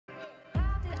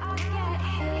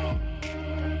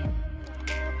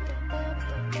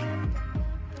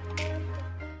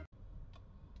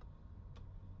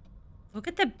Look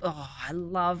at the... Oh, I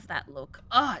love that look.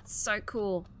 Oh, it's so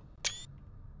cool.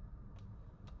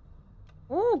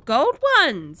 Oh, gold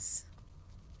ones.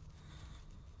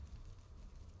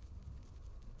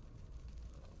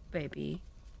 Baby.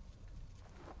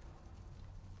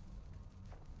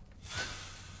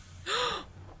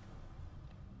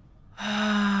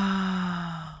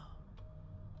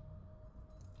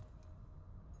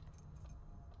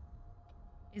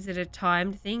 Is it a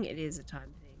timed thing? It is a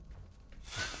timed thing.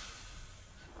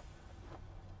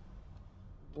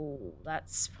 Oh,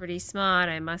 that's pretty smart,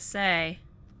 I must say.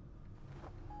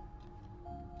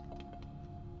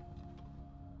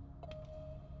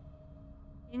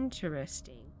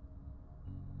 Interesting.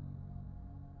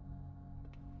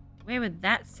 Where would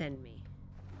that send me?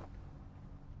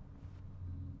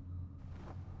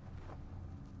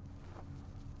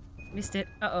 Missed it.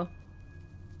 Uh-oh.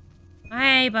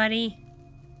 Hey, buddy.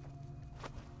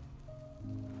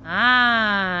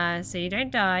 Ah, so you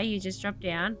don't die, you just drop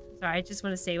down. Sorry, I just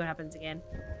want to see what happens again.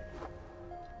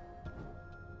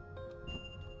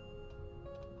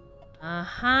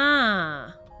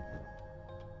 Uh-huh.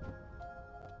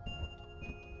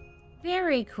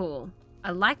 Very cool. I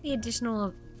like the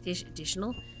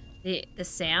the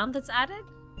sound that's added.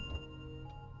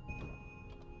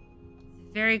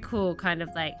 Very cool, kind of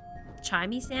like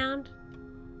chimey sound.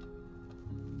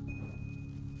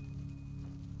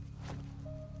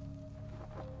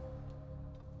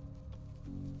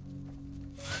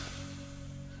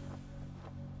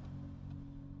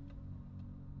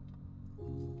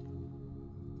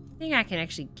 I think I can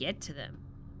actually get to them.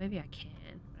 Maybe I can,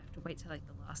 but I have to wait till like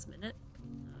the last minute.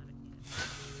 No, I don't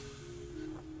get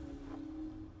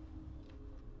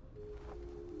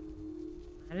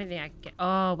it. I don't think I can get...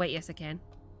 Oh, wait, yes I can.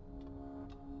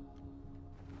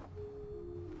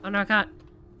 Oh no, I can't.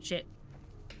 Shit.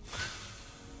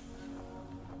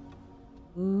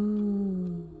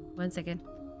 Ooh. 1 second.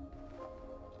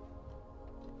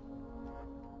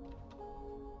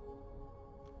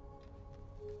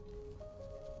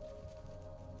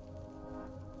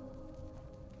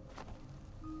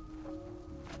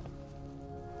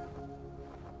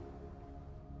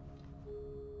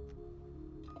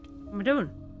 What am I doing?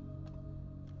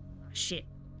 Oh, shit.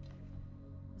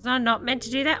 Was I not meant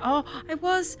to do that? Oh, I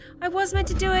was meant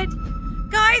to do it.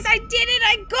 Guys, I did it!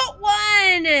 I got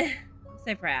one! I'm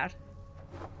so proud.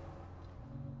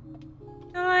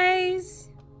 Guys,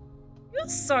 you're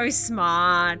so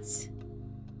smart.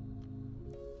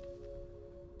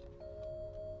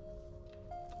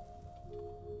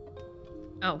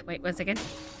 Oh, wait, 1 second.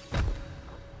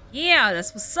 Yeah,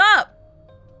 that's what's up.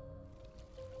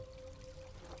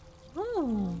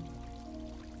 Ooh.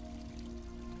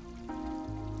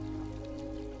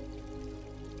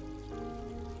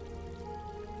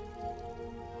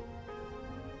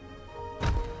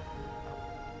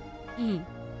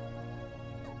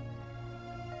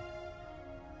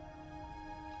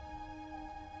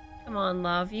 Come on,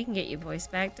 love. You can get your voice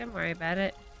back. Don't worry about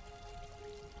it.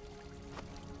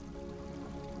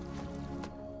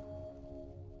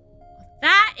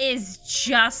 That is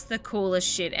just the coolest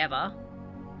shit ever.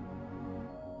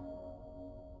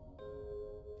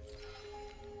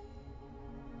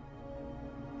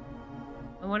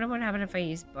 I wonder what happened if I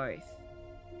use both.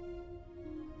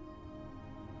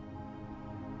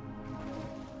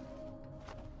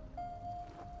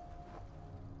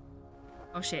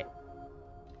 Oh shit.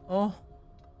 Oh.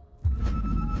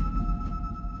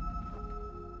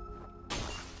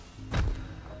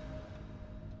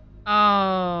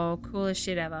 Oh, coolest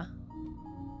shit ever.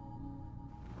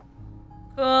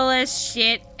 Coolest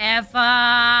shit ever.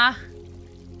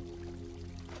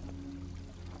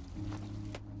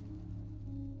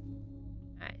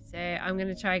 Alright, so I'm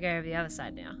gonna try to go over the other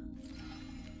side now.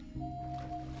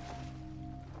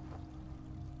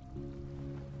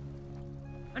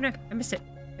 Oh no, I missed it.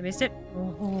 I missed it.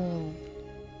 Oh.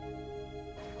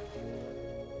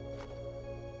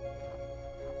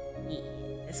 Yeah,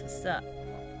 that's what's up.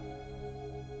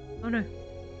 Oh no.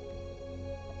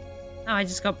 Oh, I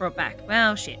just got brought back.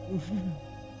 Well, shit.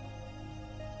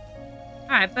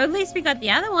 Alright, but at least we got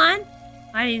the other one.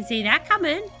 I didn't see that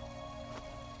coming.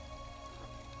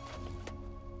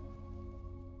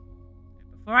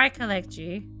 Before I collect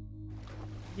you,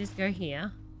 just go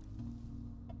here.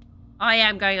 Oh yeah,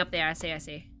 I'm going up there. I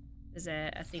see. There's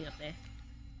a thing up there.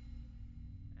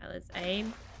 Alright, let's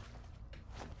aim.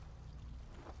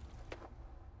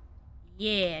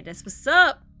 Yeah, that's what's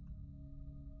up.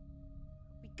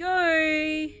 Here we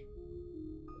go.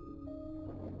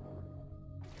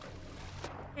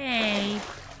 Hey.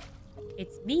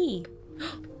 It's me.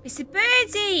 Mr.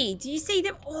 Birdie! Do you see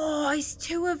them? Oh, it's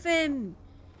two of them.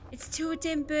 It's two of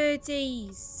them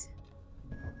birdies.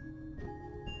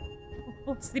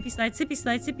 Oh, slippy slide, slippy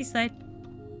slide, slippy slide.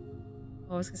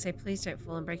 Oh, I was gonna say, please don't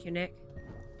fall and break your neck.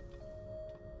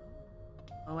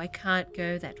 Oh, I can't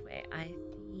go that way. I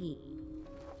see.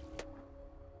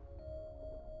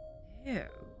 Oh.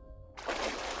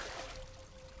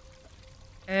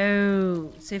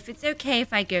 Oh, so if it's okay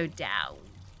if I go down.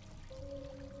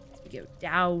 We go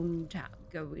downtown.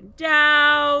 Going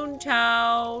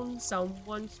downtown.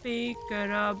 Someone speaking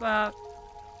about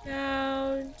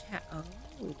downtown.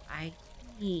 Oh, I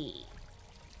see.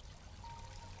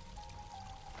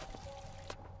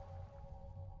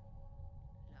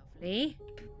 Lovely.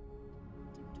 Didn't really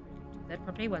do that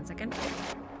properly. 1 second.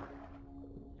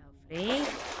 Lovely.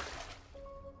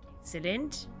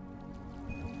 Excellent.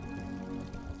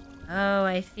 Oh,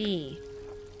 I see.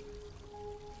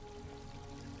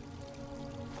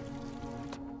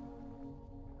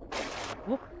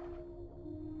 Whoop.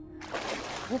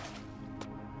 Whoop.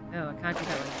 Oh, I can't do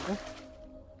that one. Whoop.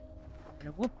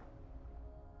 Whoop.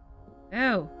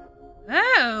 Oh.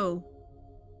 Oh!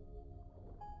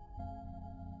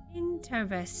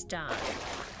 Interesting.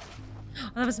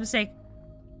 Oh, that was a mistake.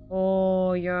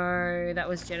 Oh, yo. That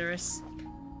was generous.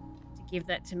 To give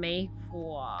that to me.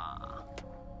 Wow.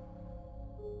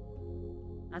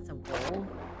 That's a wall.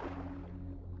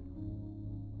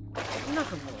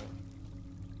 Not a wall.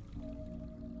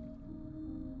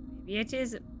 Maybe it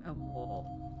is a wall.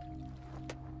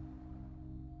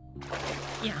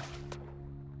 Yeah.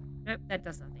 Nope, that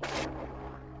does nothing.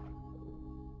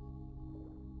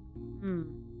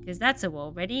 Because that's a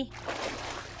wall. Ready?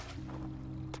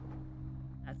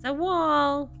 That's a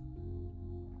wall.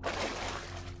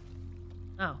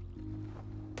 Oh.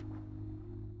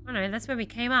 Oh no, that's where we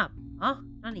came up. Oh,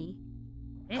 honey.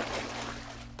 Eh?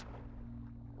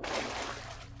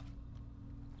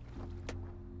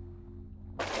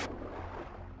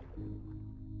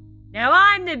 Now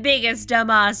I'm the biggest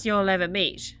dumbass you'll ever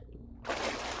meet.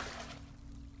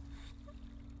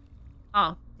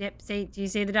 Oh, yep, see, do you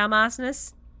see the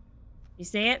dumbassness? You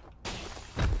see it?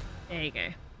 There you go.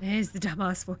 There's the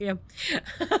dumbass for you.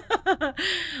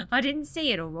 I didn't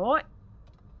see it, alright.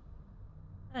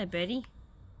 Hello, birdie.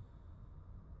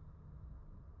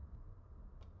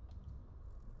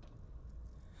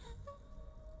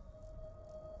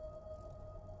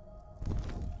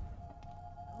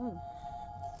 Oh.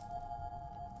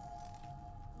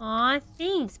 Aw,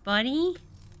 thanks, buddy.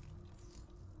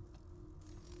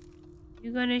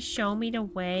 You gonna show me the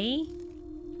way?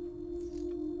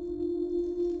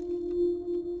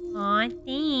 Aw,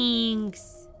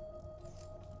 thanks.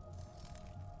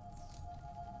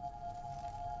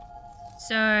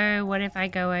 So, what if I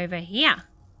go over here?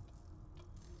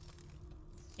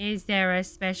 Is there a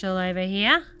special over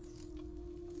here?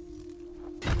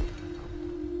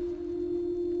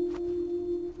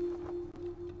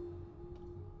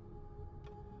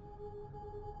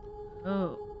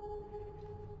 Oh.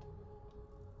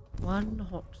 1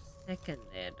 hot second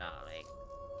there, darling.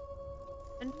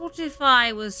 And what if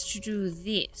I was to do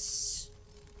this?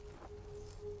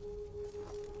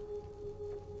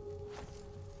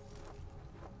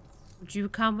 Would you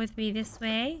come with me this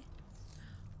way?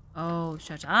 Oh,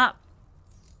 shut up.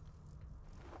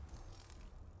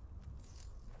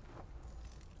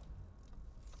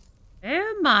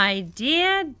 Oh, my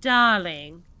dear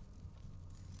darling.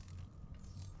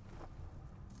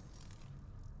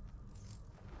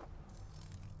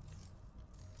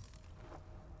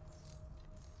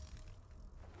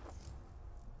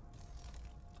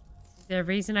 Is there a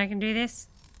reason I can do this?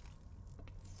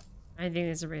 I think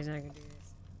there's a reason I can do this.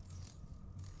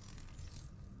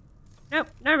 Nope,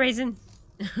 no reason.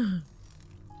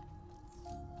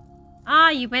 Ah,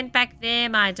 you went back there,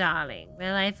 my darling.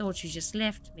 Well, I thought you just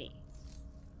left me.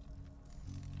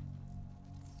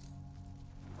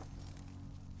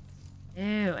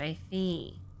 Oh, I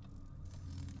see.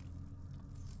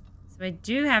 So I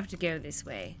do have to go this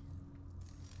way.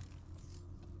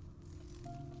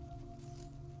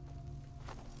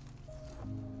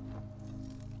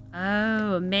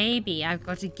 Oh, maybe I've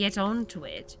got to get onto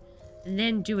it and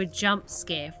then do a jump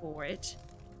scare for it.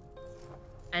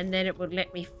 And then it would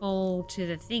let me fall to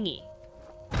the thingy.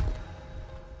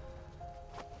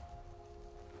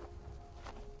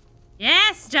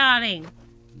 Yes, darling.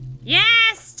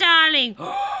 Yes, darling.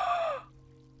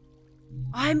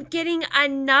 I'm getting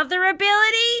another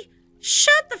ability?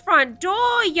 Shut the front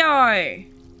door, yo.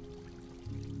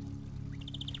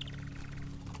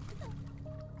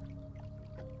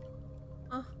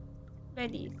 Oh,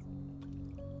 Betty.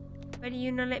 Betty,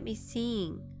 you not let me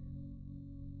sing.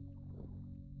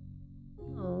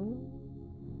 Oh.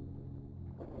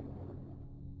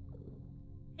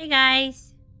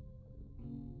 guys.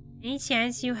 Any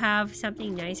chance you have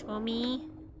something nice for me?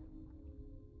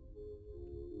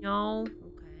 No?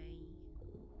 Okay.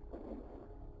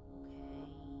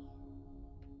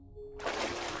 Okay.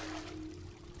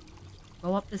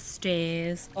 Go up the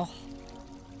stairs. Oh,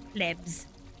 plebs.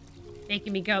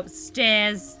 Making me go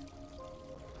upstairs.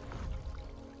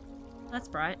 That's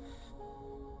bright.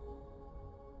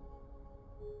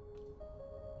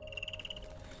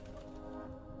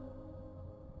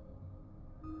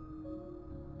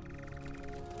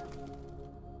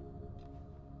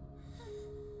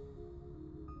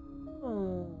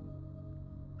 Oh.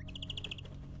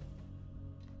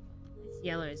 This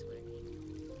yellow is what I need.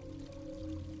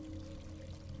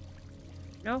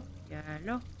 Yellow,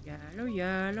 yellow, yellow,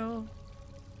 yellow.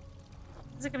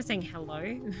 It's like I'm saying hello.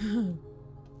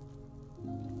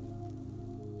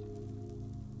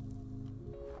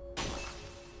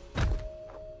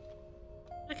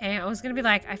 Okay, I was gonna be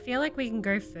like, I feel like we can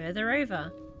go further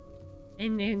over.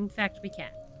 And in fact, we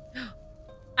can.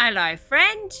 Hello,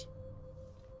 friend.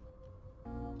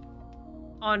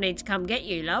 I'll need to come get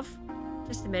you, love.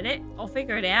 Just a minute. I'll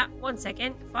figure it out. 1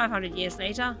 second. 500 years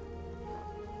later.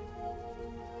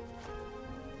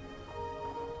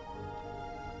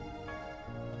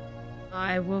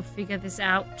 I will figure this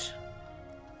out.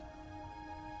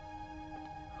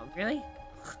 Oh, really?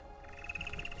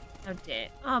 How dare.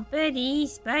 Oh,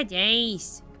 birdies.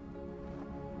 Birdies.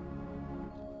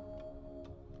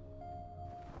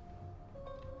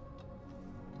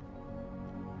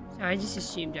 So I just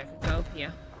assumed I could go up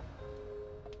here.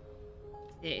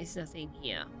 There is nothing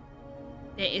here.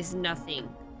 There is nothing.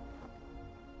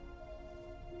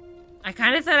 I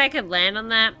kind of thought I could land on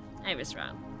that. I was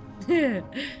wrong.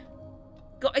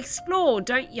 Go explore,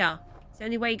 don't ya? It's the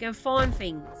only way you can find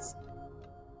things.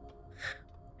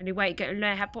 Only way you can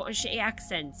learn how to put on shitty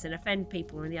accents and offend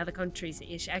people in the other countries that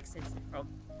your accents are from.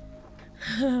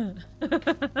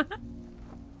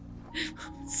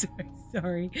 I'm so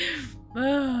sorry.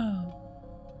 Oh.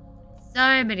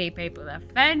 So many people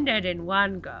offended in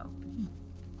one go.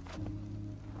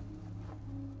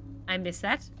 I missed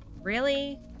that?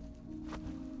 Really?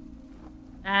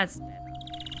 That's better.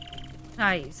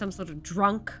 Are you some sort of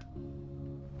drunk?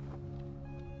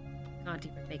 Can't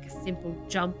even make a simple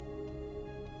jump.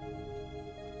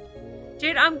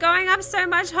 Dude, I'm going up so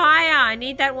much higher. I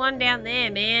need that one down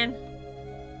there, man.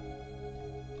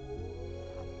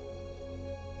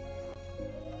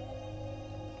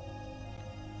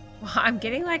 Well, I'm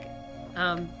getting like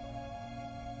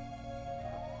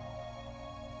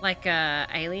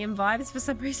alien vibes for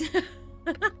some reason.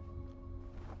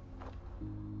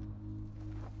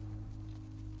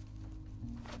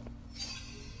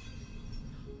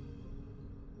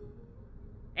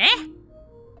 Eh?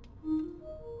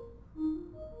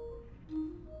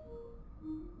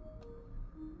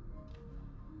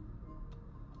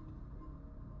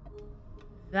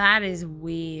 That is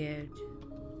weird.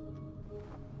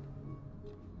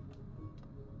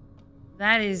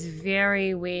 That is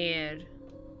very weird.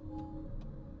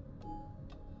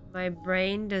 My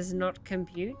brain does not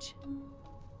compute.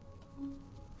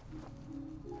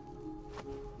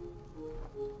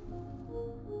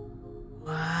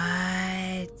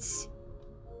 What?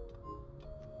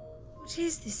 What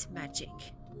is this magic?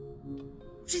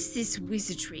 What is this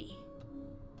wizardry?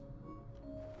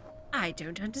 I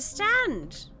don't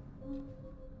understand.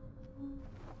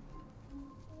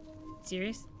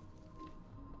 Serious?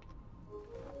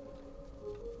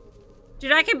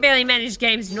 Dude, I can barely manage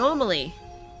games normally.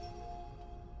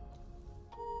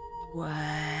 What?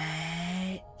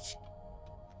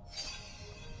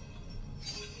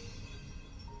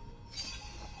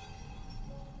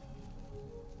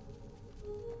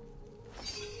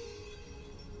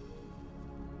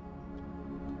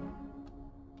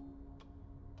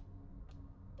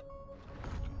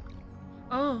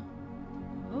 Oh.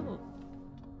 Oh.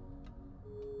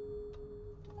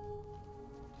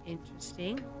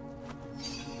 Interesting.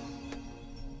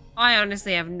 I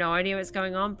honestly have no idea what's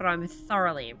going on, but I'm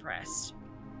thoroughly impressed.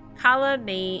 Color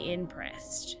me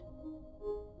impressed.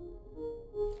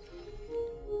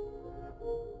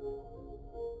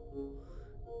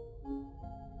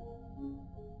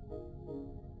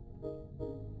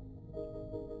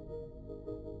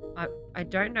 I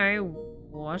don't know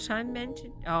what I'm meant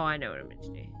to... Oh, I know what I'm meant to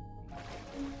do.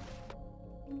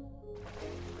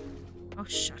 Oh,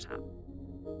 shut up.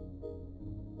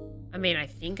 I mean, I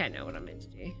think I know what I'm meant to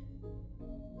do.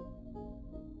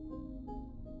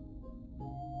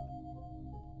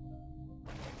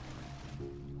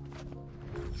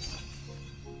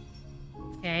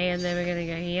 Okay, and then we're gonna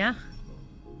go here.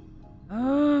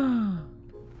 Oh.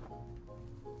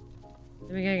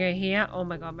 Then we're gonna go here. Oh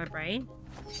my god, my brain.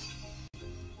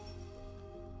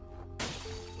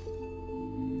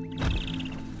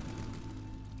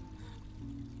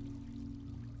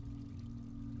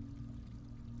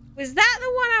 Was that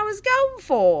the one I was going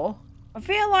for? I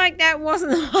feel like that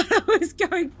wasn't the one I was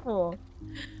going for.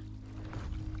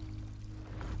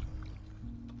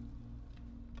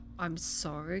 I'm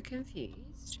so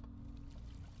confused.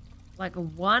 Like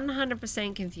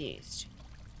 100% confused.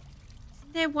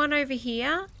 Isn't there one over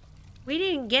here? We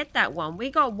didn't get that one. We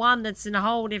got one that's in a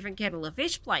whole different kettle of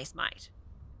fish place, mate.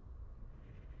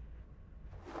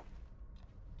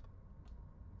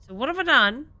 So what have I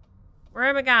done? Where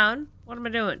am I going? What am I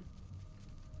doing?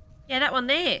 Yeah, that one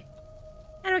there.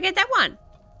 How do I get that one?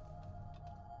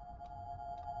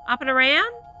 Up and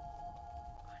around?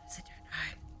 Honestly, I don't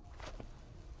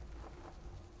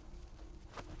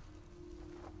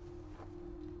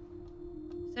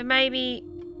know. So maybe...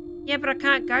 Yeah, but I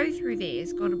can't go through there.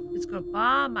 It's got a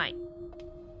bar, mate.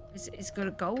 It's got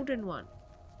a golden one.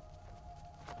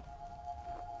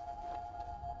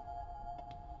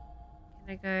 Can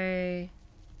I go...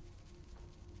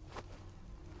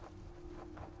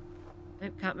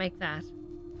 Nope, can't make that.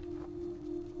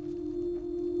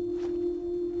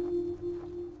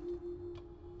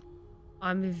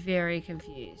 I'm very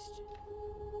confused.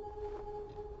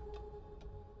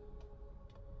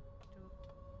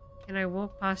 Can I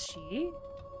walk past you?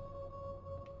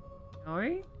 No?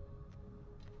 Very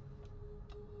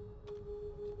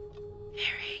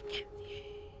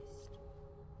confused.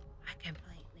 I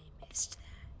completely missed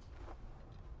that.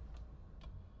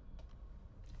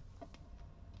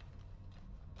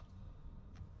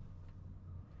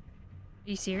 Are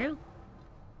you serial?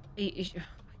 Are you, oh my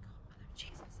god, mother of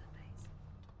Jesus Sundays.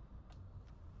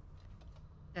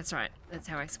 That's right. That's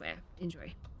how I swear.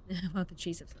 Enjoy. About the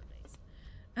cheese of Sundays.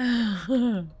 But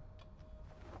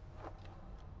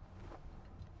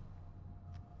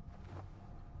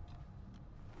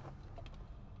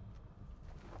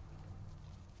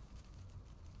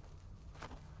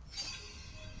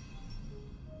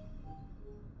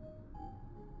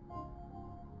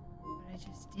I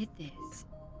just did this.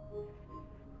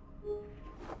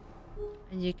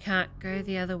 And you can't go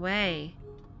the other way.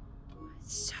 I'm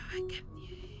so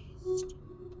confused.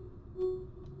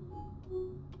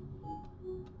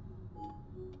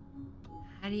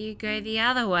 How do you go the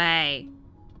other way?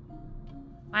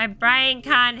 My brain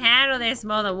can't handle this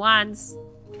more than once.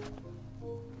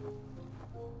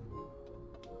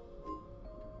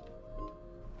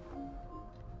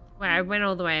 Wait, I went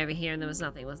all the way over here and there was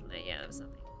nothing, wasn't there? Yeah, there was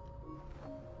nothing.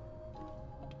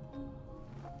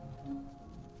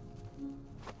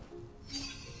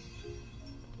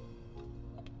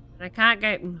 And I can't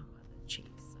go... Oh, jeez,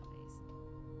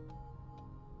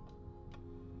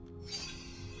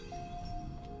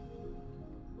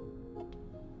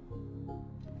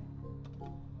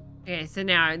 okay, so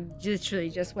now I literally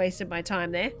just wasted my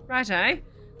time there. Righto.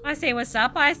 I see what's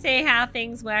up. I see how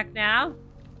things work now.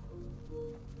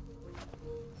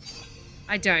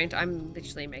 I don't. I'm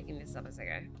literally making this up as I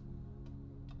go.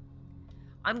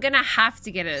 I'm gonna have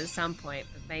to get it at some point,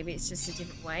 but maybe it's just a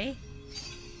different way.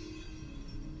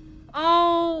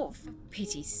 Oh, for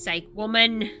pity's sake,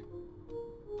 woman.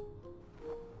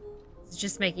 It's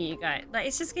just making you go. Like,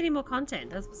 it's just getting more content.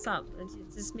 That's what's up. It's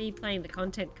just me playing the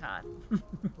content card.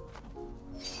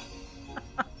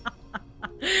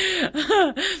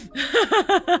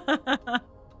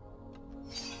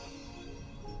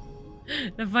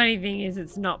 The funny thing is,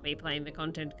 it's not me playing the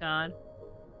content card.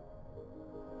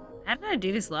 How did I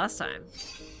do this last time?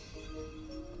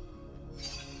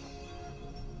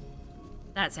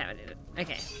 That's how I did it.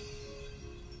 Okay.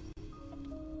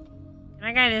 Can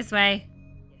I go this way?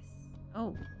 Yes.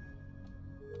 Oh.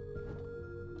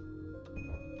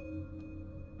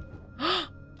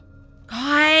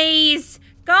 Guys!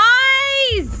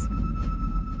 Guys!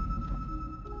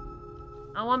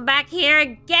 I want back here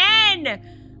again!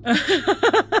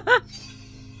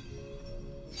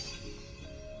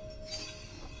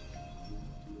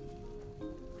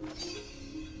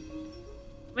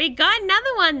 We got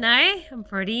another one though. I'm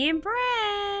pretty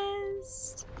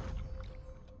impressed.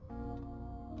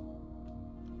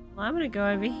 Well, I'm gonna go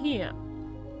over here.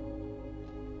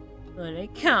 But I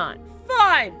can't.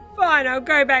 Fine, fine, I'll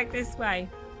go back this way.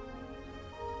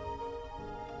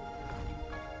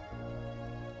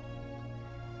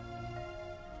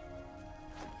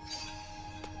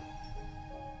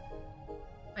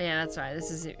 Oh yeah, that's right.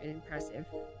 This is impressive.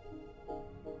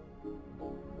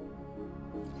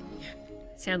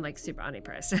 Sound like super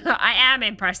unimpressed. I am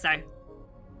impressed though.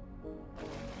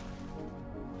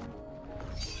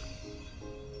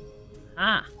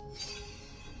 Ah.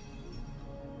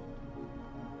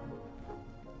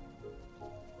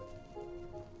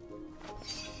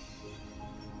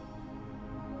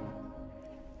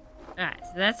 Alright,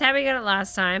 so that's how we got it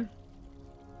last time.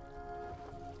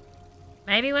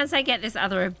 Maybe once I get this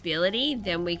other ability,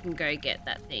 then we can go get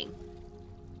that thing.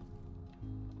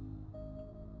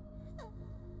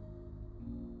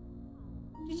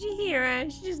 Did you hear her?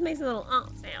 She just makes a little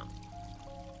sound.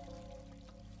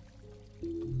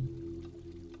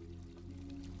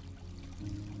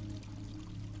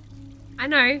 I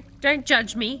know. Don't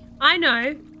judge me. I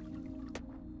know.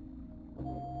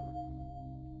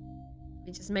 Let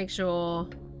me just make sure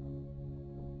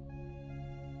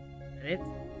that it's...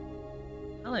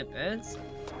 Hello, birds.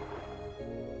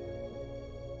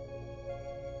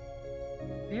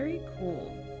 Very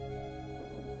cool.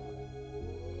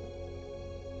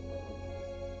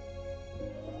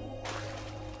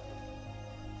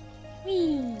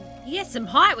 Whee! You get some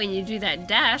height when you do that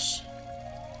dash.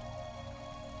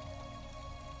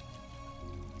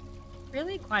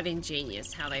 Really quite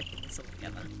ingenious how they put this all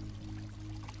together.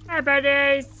 Hi,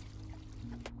 buddies!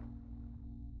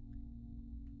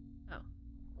 Oh.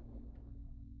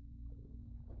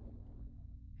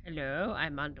 Hello,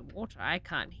 I'm underwater. I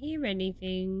can't hear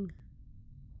anything.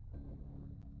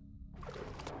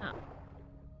 Oh.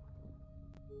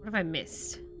 What have I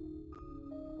missed?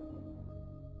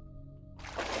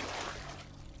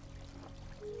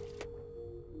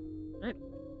 Nope.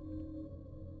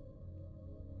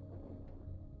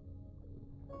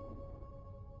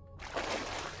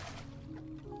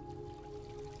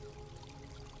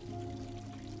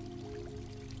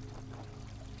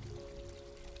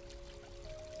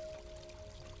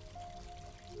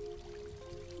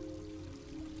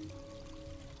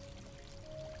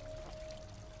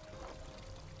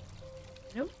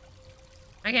 Nope.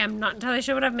 Okay, I'm not entirely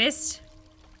sure what I've missed.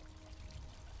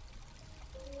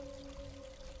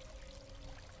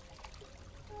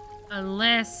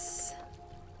 Unless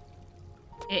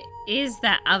it is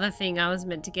that other thing I was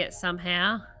meant to get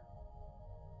somehow.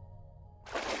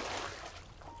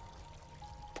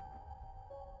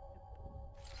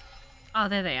 Oh,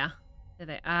 there they are. There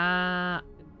they are.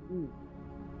 Ooh.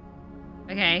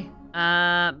 Okay.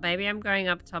 Maybe I'm going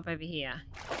up top over here.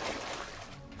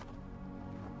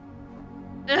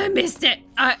 I missed it.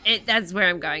 That's where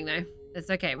I'm going though. It's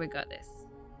okay. We got this.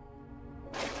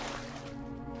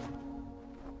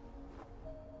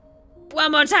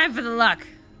 One more time for the luck.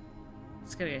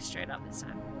 Just gonna go straight up this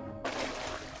time.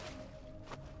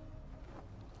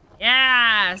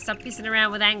 Yeah, stop pissing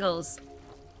around with angles.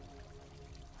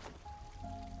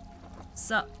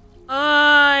 So, oh,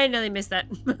 I nearly missed that.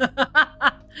 Didn't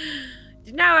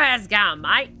know where I was going,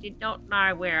 mate. Did not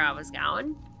know where I was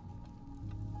going.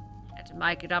 Had to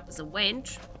make it up as I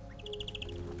went.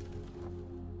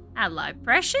 Hello,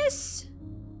 precious.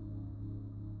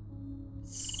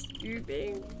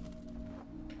 Scooping.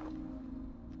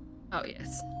 Oh,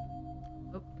 yes.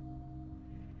 Oh.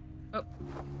 Oh.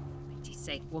 What did you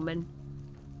say, woman?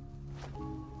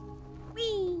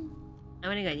 Whee! I'm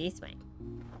gonna go this way.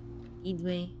 This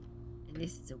way. And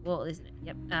this is a wall, isn't it?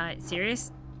 Yep.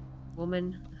 Serious?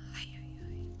 Woman.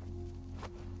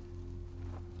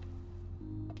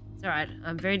 It's alright.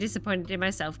 I'm very disappointed in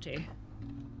myself, too.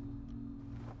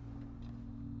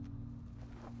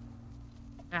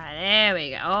 Alright, there we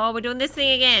go. Oh, we're doing this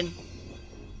thing again.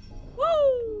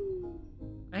 Woo!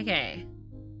 Okay.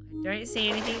 I don't see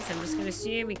anything, so I'm just going to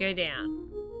assume we go down.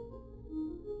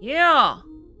 Yeah!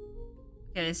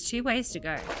 Okay, there's 2 ways to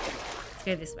go. Let's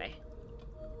go this way.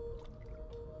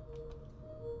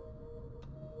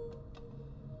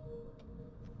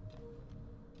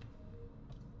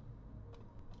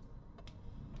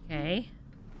 Okay.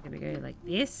 Here we go like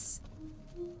this.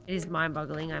 It is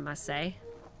mind-boggling, I must say.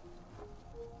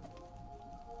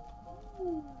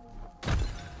 I'll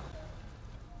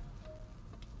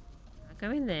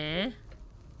go in there.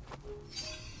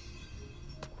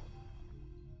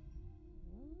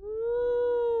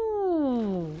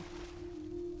 Ooh.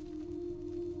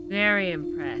 Very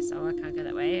impressed. Oh, I can't go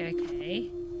that way.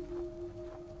 Okay.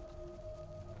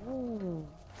 Ooh.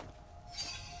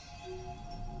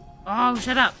 Oh,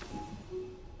 shut up.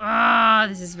 Oh,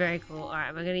 this is very cool.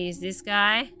 Alright, we're going to use this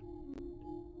guy.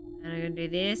 And I'm going to do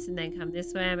this and then come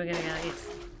this way and we're going to go like this.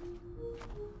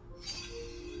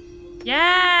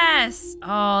 Yes!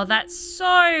 Oh, that's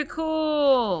so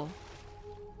cool.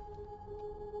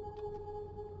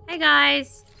 Hey,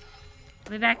 guys.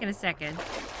 I'll be back in a second.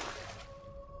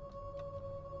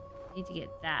 Need to get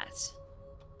that.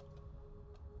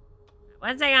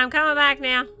 One second, I'm coming back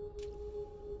now.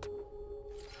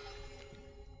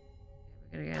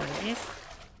 We're gonna go like this.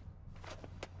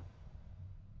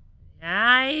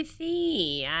 I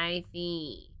see. I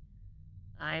see.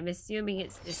 I'm assuming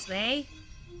it's this way.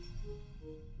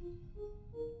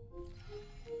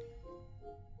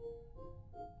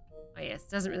 guess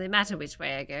it doesn't really matter which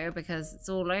way I go because it's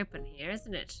all open here,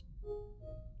 isn't it?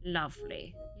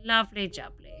 Lovely. Lovely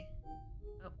jubbly.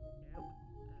 Oh, no.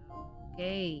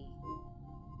 Okay.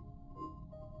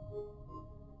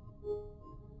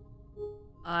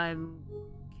 I'm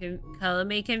color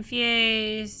me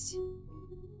confused.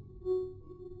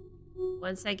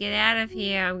 Once I get out of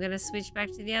here, I'm gonna switch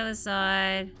back to the other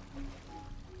side.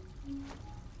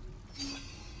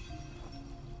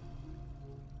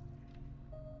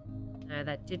 No,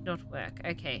 that did not work.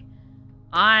 Okay.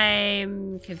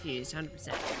 I'm confused,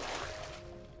 100%.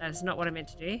 That is not what I meant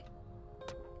to do.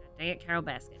 God dang it, Carol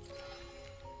Baskin.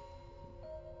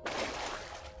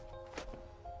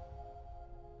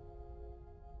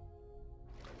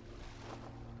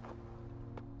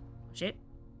 Shit.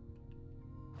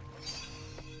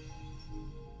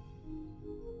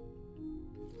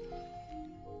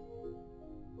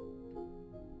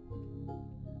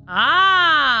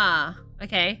 Ah!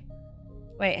 Okay.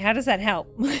 Wait, how does that help?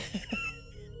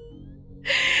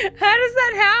 How does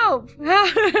that help?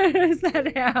 How does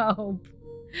that help?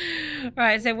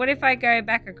 Alright, so what if I go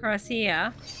back across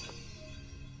here?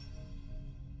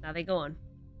 Now they're gone.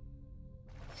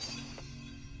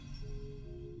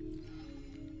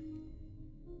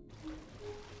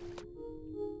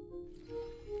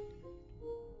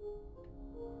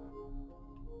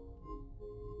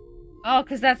 Oh,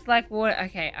 because that's like water.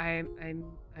 Okay, I'm.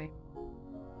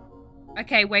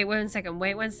 Okay, wait 1 second.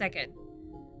 Wait 1 second.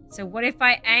 So what if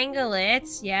I angle it?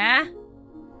 Yeah.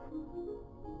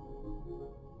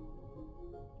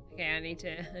 Okay, I need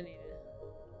to.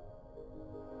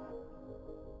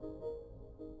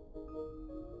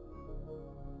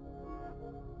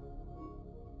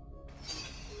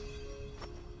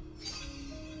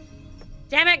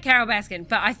 Damn it, Carol Baskin.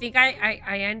 But I think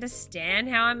I understand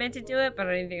how I meant to do it, but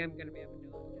I don't think I'm going to be able to do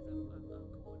it because I'm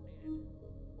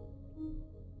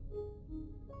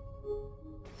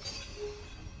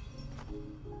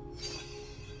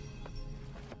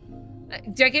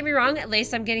uncoordinated. Don't get me wrong, at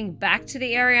least I'm getting back to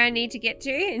the area I need to get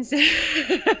to instead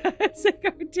of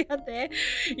going down there.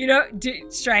 You know,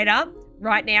 straight up,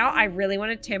 right now, I really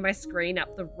want to turn my screen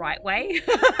up the right way.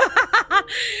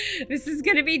 This is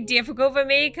going to be difficult for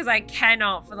me because I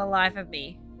cannot for the life of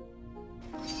me.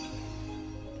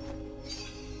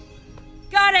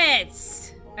 Got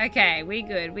it! Okay, we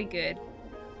good, we good.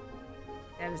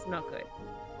 That is not good.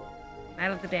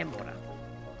 Out of the damn water.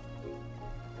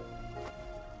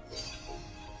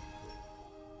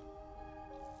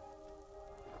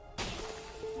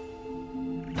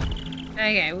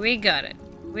 Okay, we got it.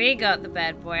 We got the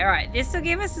bad boy. Alright, this will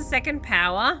give us a second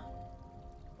power.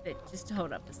 But just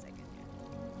hold up a second.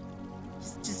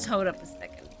 Just hold up a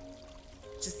second.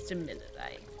 Just a minute,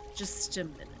 eh? Just a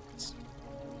minute.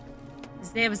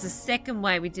 Because there was a second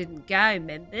way we didn't go,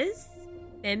 members.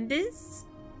 Members?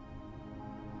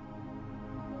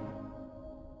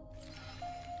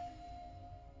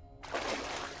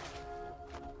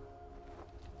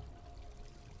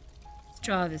 Let's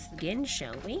try this again,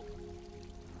 shall we?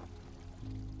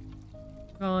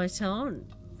 Right on.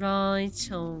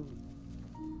 Right on.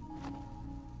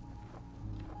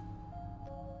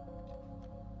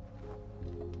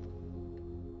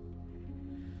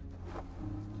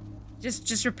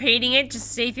 Just repeating it,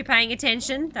 just see if you're paying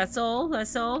attention. That's all,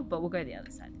 that's all. But we'll go the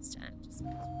other side this time, just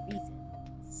for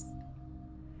reasons.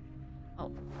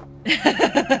 Oh.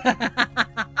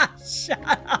 Shut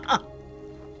up.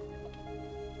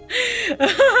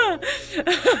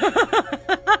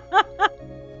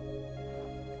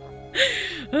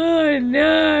 Oh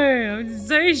no, I'm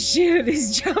so shit at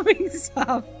this jumping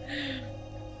stuff.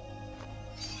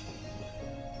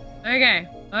 Okay,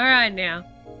 alright now.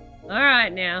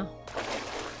 Alright now.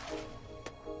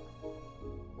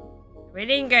 We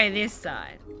didn't go this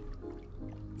side.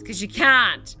 It's because you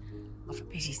can't. Oh, for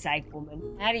pity's sake,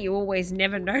 woman. How do you always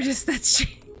never notice that shit?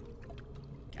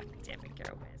 God damn it,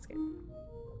 Carol Baskin.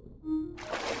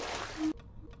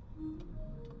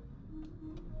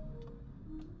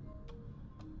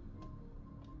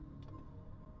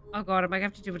 Oh god, am I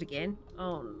going to have to do it again?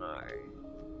 Oh no.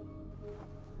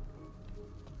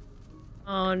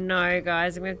 Oh no,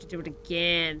 guys, I'm going to have to do it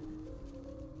again.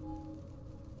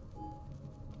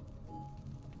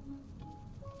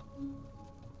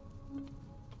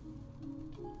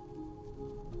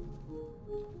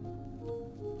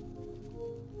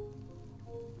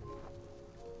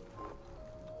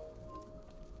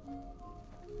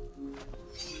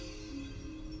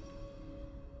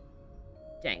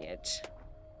 Dang it.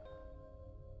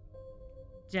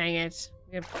 Dang it.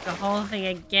 We have to do the whole thing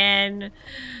again.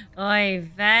 Oy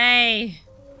vey.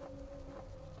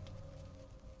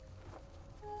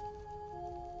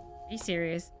 you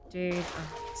serious? Dude,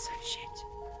 oh, you're so shit.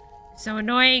 You're so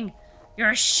annoying. You're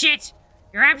a shit.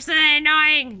 You're absolutely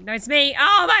annoying. No, it's me.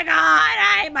 Oh my god,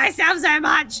 I hate myself so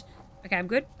much. Okay, I'm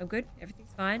good. I'm good.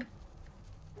 Everything's fine.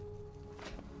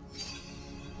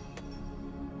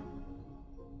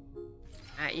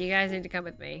 Alright, you guys need to come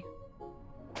with me.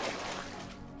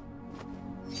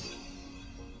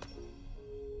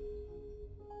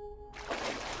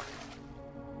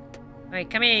 Wait,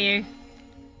 come here, you.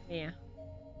 Here.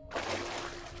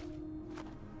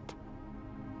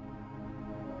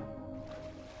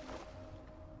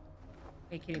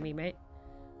 Are you kidding me, mate?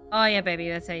 Oh, yeah, baby,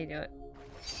 that's how you do it.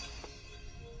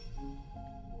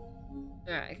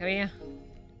 Alright, come here.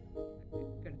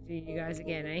 Gotta do you guys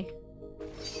again, eh?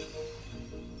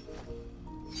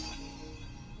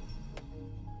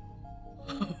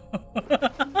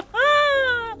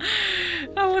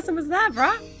 How awesome was that,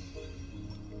 bruh?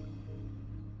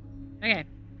 Okay.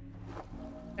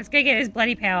 Let's go get his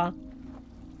bloody power.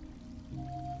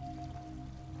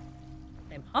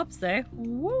 Them hops, though.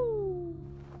 Woo!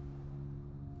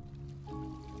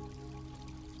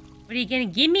 What are you gonna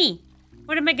give me?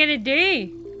 What am I gonna do?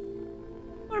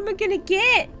 What am I gonna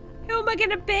get? Who am I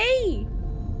gonna be?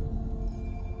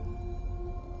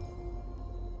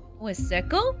 Oh, a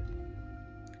circle?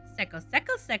 Circle,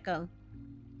 circle, circle.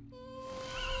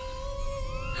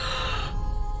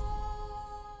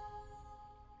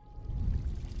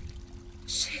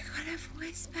 She got her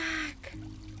voice back.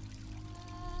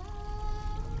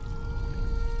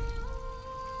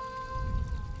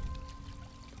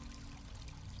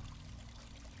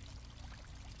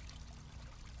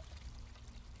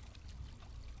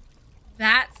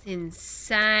 That's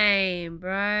insane,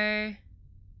 bro.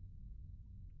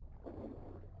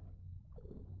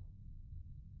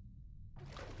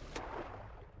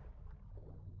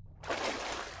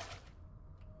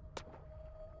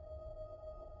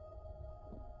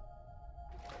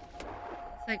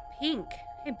 It's like pink.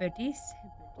 Hey, birdies. Hey,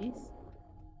 birdies.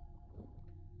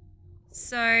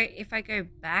 So, if I go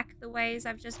back the ways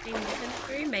I've just been looking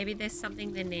through, maybe there's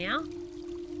something there now.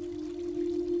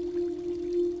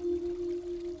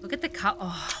 Look at the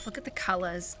look at the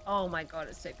colors. Oh my god,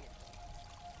 it's so beautiful.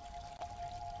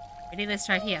 Ready? Let's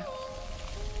try it here.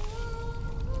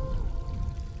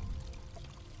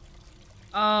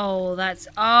 Oh, that's...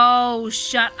 Oh,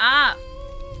 shut up.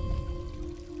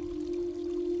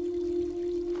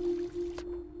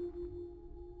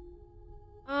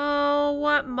 Oh,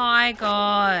 what my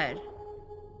god.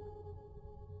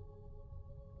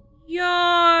 Yo.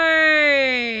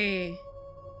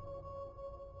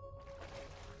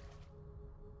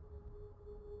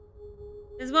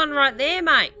 There's one right there,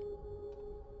 mate.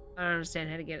 I don't understand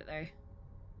how to get it, though.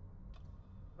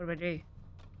 What do I do? I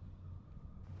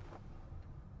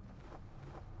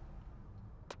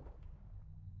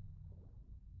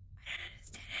don't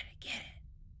understand how to get it.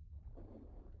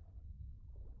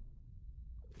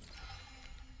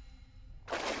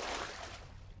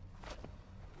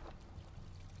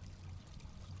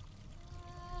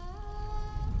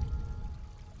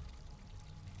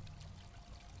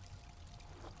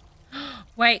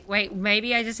 Wait,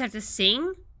 maybe I just have to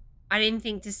sing? I didn't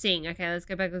think to sing. Okay, let's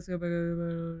go back, let's go back.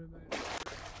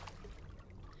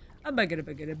 I'm back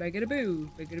boo.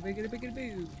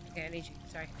 Okay, I need you,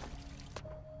 sorry.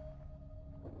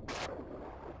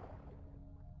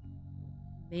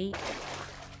 Me.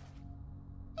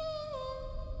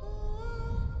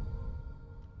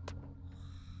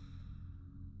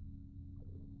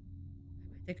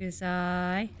 Take this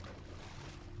eye.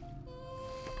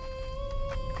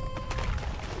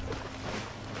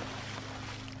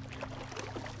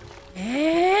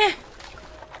 Eh?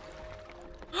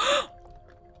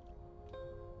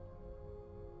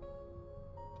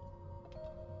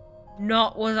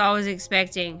 Not what I was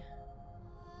expecting.